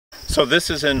So this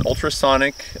is an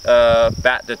ultrasonic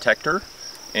bat detector,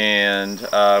 and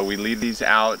we leave these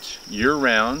out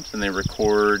year-round, and they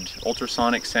record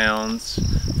ultrasonic sounds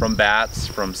from bats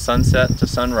from sunset to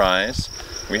sunrise.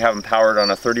 We have them powered on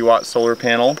a 30-watt solar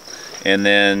panel and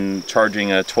then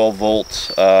charging a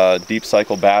 12-volt deep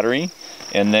cycle battery,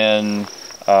 and then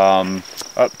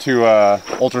up to a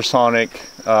ultrasonic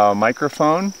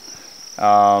microphone.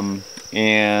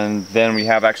 And then we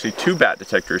have actually two bat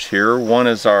detectors here. One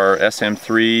is our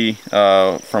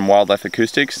SM3 from Wildlife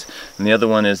Acoustics, and the other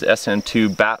one is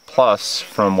SM2 Bat Plus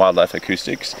from Wildlife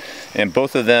Acoustics. And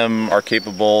both of them are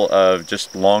capable of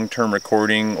just long-term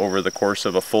recording over the course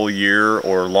of a full year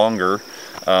or longer,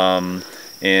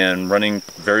 and running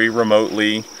very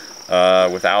remotely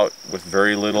with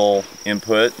very little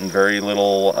input and very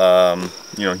little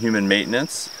human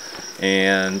maintenance.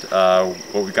 And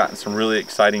we've gotten some really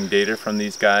exciting data from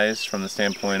these guys from the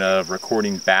standpoint of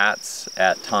recording bats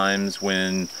at times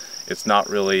when it's not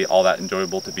really all that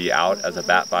enjoyable to be out as a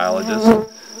bat biologist.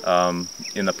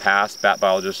 In the past, bat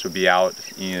biologists would be out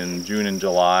in June and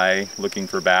July looking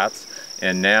for bats,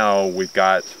 and now we've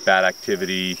got bat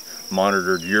activity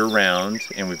monitored year-round,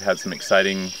 and we've had some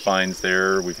exciting finds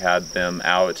there. We've had them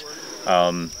out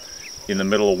in the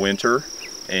middle of winter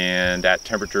and at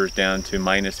temperatures down to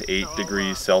 -8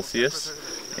 degrees Celsius,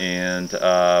 and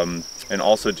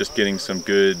also just getting some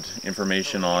good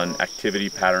information on activity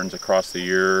patterns across the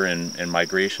year and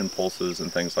migration pulses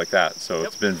and things like that. So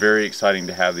it's been very exciting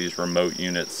to have these remote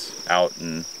units out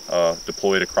and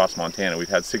deployed across Montana. We've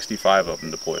had 65 of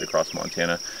them deployed across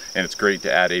Montana, and it's great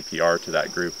to add APR to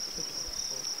that group.